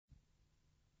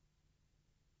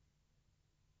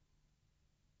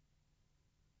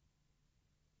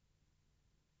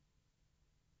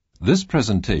This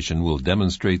presentation will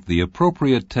demonstrate the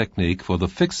appropriate technique for the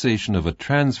fixation of a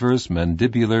transverse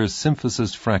mandibular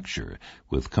symphysis fracture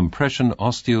with compression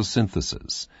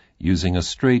osteosynthesis using a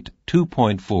straight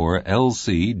 2.4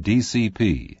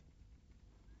 LC-DCP.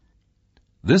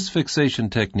 This fixation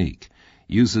technique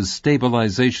uses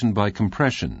stabilization by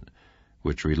compression,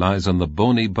 which relies on the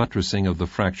bony buttressing of the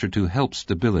fracture to help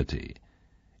stability.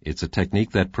 It's a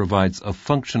technique that provides a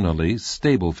functionally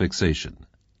stable fixation.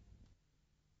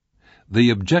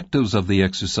 The objectives of the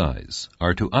exercise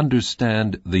are to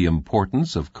understand the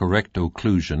importance of correct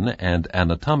occlusion and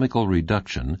anatomical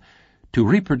reduction to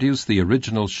reproduce the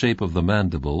original shape of the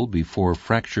mandible before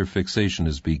fracture fixation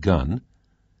is begun,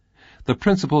 the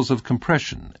principles of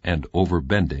compression and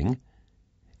overbending,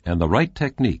 and the right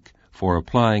technique for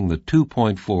applying the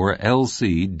 2.4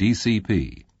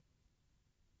 LC-DCP.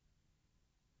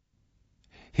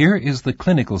 Here is the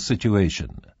clinical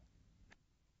situation.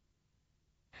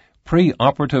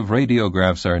 Pre-operative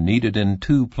radiographs are needed in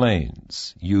two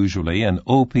planes, usually an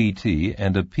OPT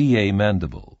and a PA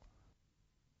mandible.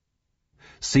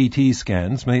 CT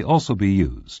scans may also be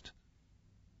used.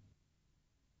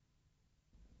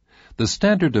 The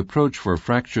standard approach for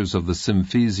fractures of the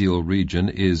symphysial region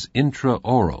is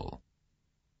intraoral.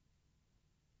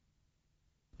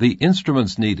 The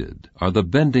instruments needed are the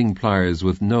bending pliers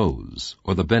with nose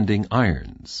or the bending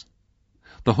irons,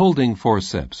 the holding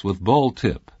forceps with ball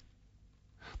tip,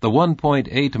 the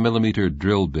 1.8 millimeter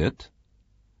drill bit,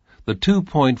 the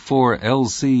 2.4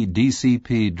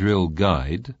 LC-DCP drill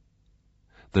guide,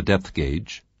 the depth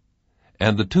gauge,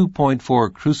 and the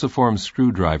 2.4 cruciform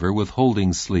screwdriver with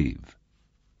holding sleeve.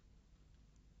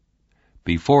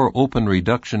 Before open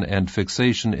reduction and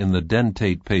fixation in the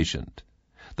dentate patient,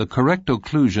 the correct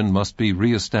occlusion must be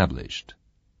re-established.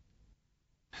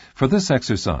 For this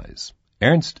exercise,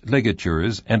 Ernst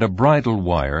ligatures and a bridle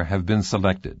wire have been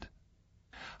selected.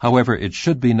 However, it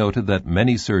should be noted that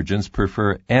many surgeons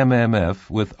prefer MMF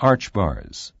with arch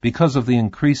bars because of the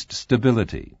increased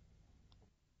stability.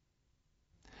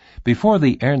 Before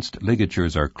the Ernst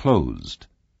ligatures are closed,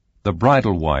 the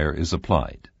bridle wire is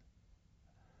applied.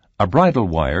 A bridle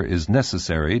wire is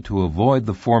necessary to avoid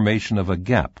the formation of a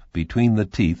gap between the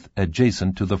teeth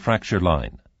adjacent to the fracture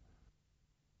line.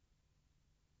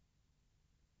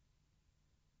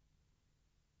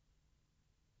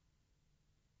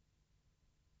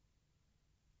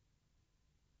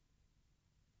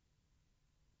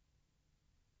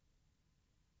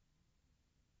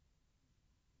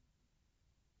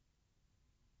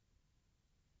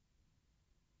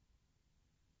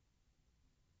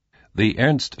 The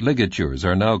Ernst ligatures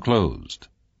are now closed.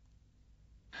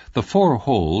 The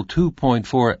 4-hole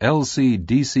 2.4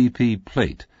 LC-DCP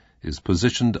plate is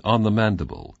positioned on the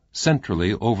mandible,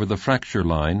 centrally over the fracture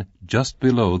line just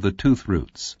below the tooth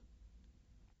roots.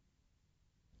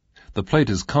 The plate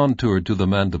is contoured to the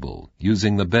mandible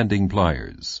using the bending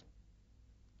pliers.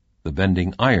 The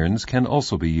bending irons can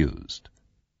also be used.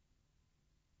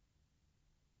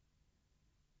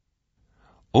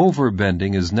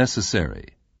 Overbending is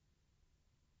necessary.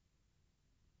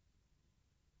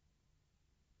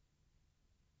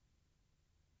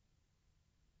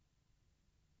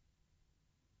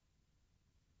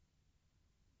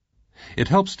 It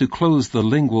helps to close the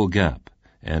lingual gap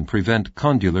and prevent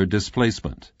condylar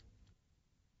displacement.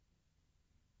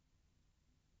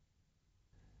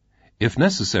 If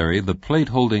necessary, the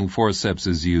plate-holding forceps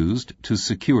is used to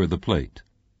secure the plate.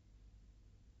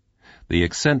 The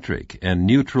eccentric and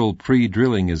neutral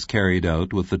pre-drilling is carried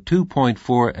out with the 2.4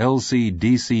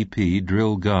 LC-DCP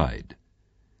drill guide.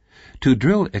 To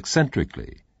drill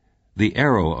eccentrically, the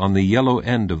arrow on the yellow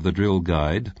end of the drill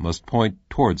guide must point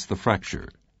towards the fracture.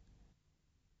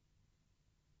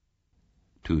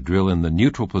 To drill in the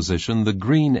neutral position, the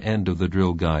green end of the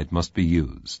drill guide must be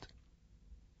used.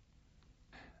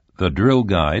 The drill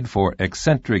guide for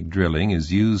eccentric drilling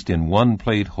is used in one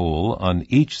plate hole on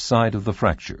each side of the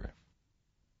fracture.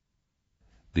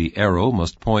 The arrow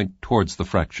must point towards the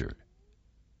fracture.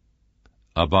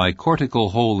 A bicortical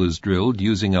hole is drilled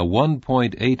using a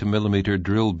 1.8 millimeter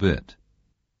drill bit.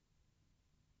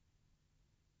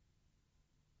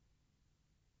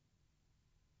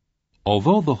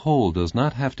 Although the hole does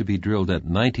not have to be drilled at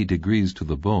 90 degrees to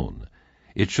the bone,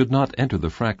 it should not enter the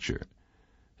fracture,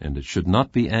 and it should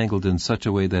not be angled in such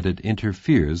a way that it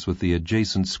interferes with the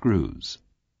adjacent screws.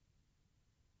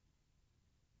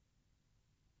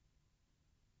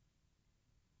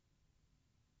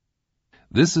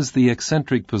 This is the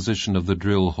eccentric position of the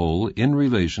drill hole in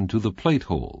relation to the plate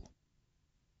hole.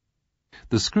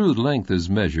 The screw length is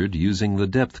measured using the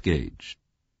depth gauge.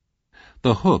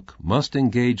 The hook must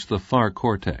engage the far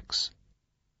cortex.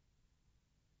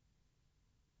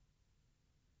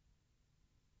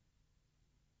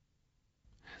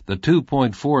 The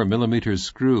 2.4 millimeter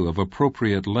screw of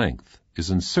appropriate length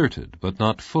is inserted but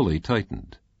not fully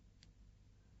tightened.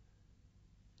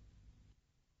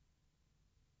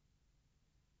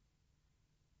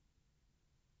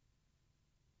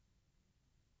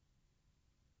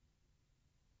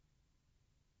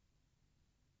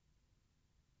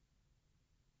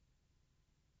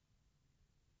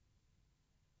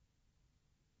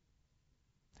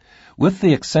 With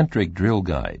the eccentric drill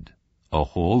guide, a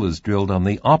hole is drilled on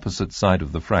the opposite side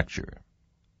of the fracture.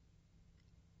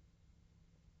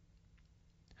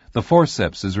 The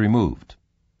forceps is removed,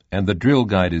 and the drill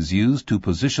guide is used to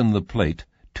position the plate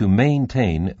to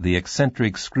maintain the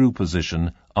eccentric screw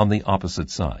position on the opposite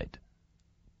side.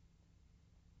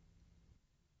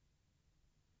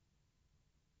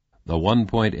 The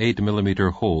 1.8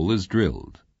 millimeter hole is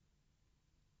drilled.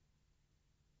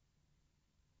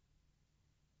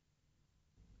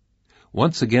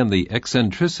 Once again, the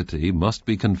eccentricity must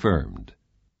be confirmed.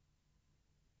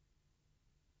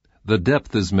 The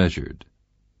depth is measured.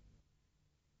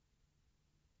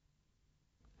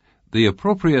 The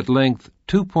appropriate length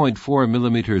 2.4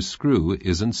 millimeter screw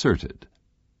is inserted.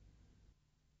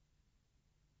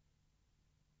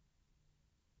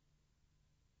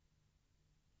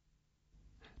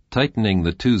 Tightening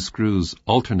the two screws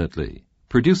alternately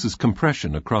produces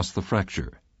compression across the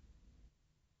fracture.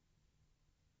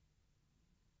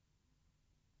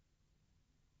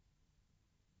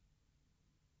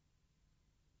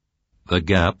 The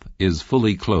gap is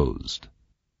fully closed.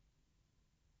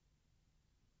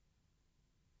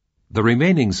 The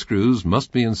remaining screws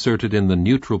must be inserted in the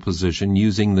neutral position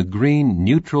using the green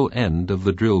neutral end of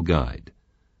the drill guide.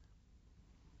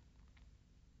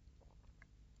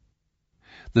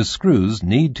 The screws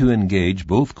need to engage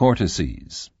both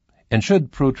cortices and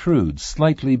should protrude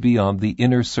slightly beyond the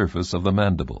inner surface of the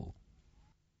mandible.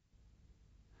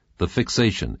 The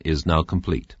fixation is now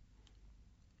complete.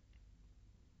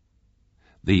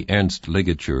 The Ernst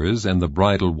ligatures and the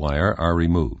bridle wire are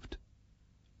removed.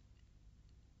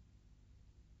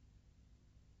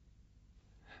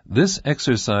 This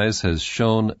exercise has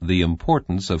shown the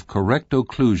importance of correct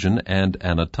occlusion and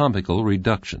anatomical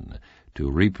reduction to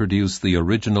reproduce the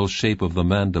original shape of the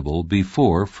mandible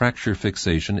before fracture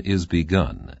fixation is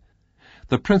begun,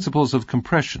 the principles of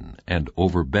compression and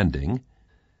overbending,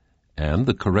 and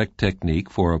the correct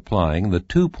technique for applying the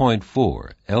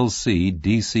 2.4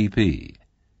 LC-DCP.